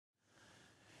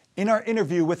In our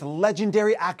interview with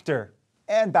legendary actor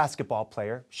and basketball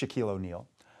player Shaquille O'Neal,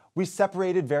 we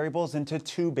separated variables into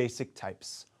two basic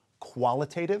types,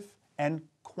 qualitative and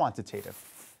quantitative.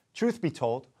 Truth be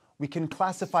told, we can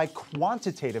classify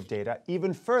quantitative data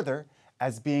even further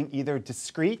as being either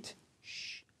discrete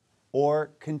or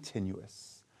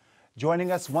continuous.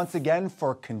 Joining us once again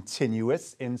for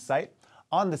continuous insight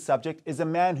on the subject is a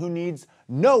man who needs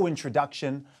no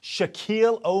introduction,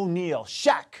 Shaquille O'Neal.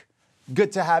 Shaq,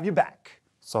 good to have you back.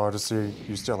 Sorry to see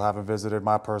you still haven't visited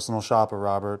my personal shopper,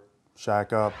 Robert.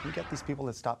 Shaq up. Can you get these people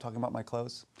to stop talking about my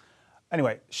clothes?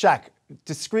 Anyway, Shaq,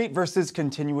 discrete versus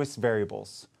continuous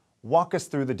variables. Walk us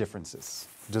through the differences.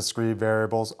 Discrete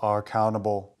variables are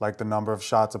countable, like the number of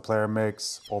shots a player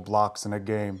makes or blocks in a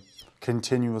game.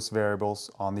 Continuous variables,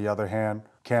 on the other hand,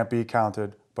 can't be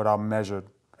counted, but are measured.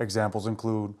 Examples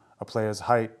include a player's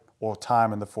height or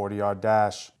time in the 40-yard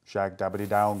dash, Shaq dabbity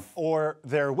down. Or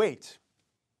their weight.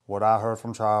 What I heard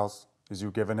from Charles is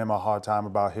you giving him a hard time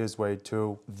about his weight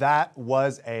too. That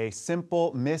was a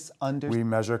simple misunderstanding. We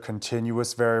measure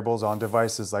continuous variables on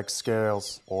devices like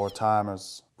scales or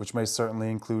timers, which may certainly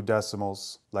include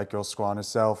decimals, like your scrawny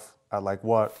self at like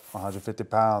what, 150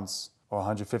 pounds, or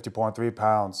 150.3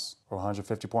 pounds, or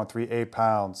 150.38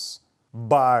 pounds.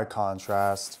 By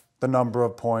contrast, the number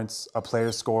of points a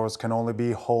player scores can only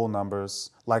be whole numbers,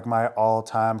 like my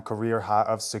all-time career high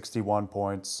of 61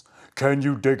 points. Can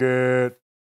you dig it?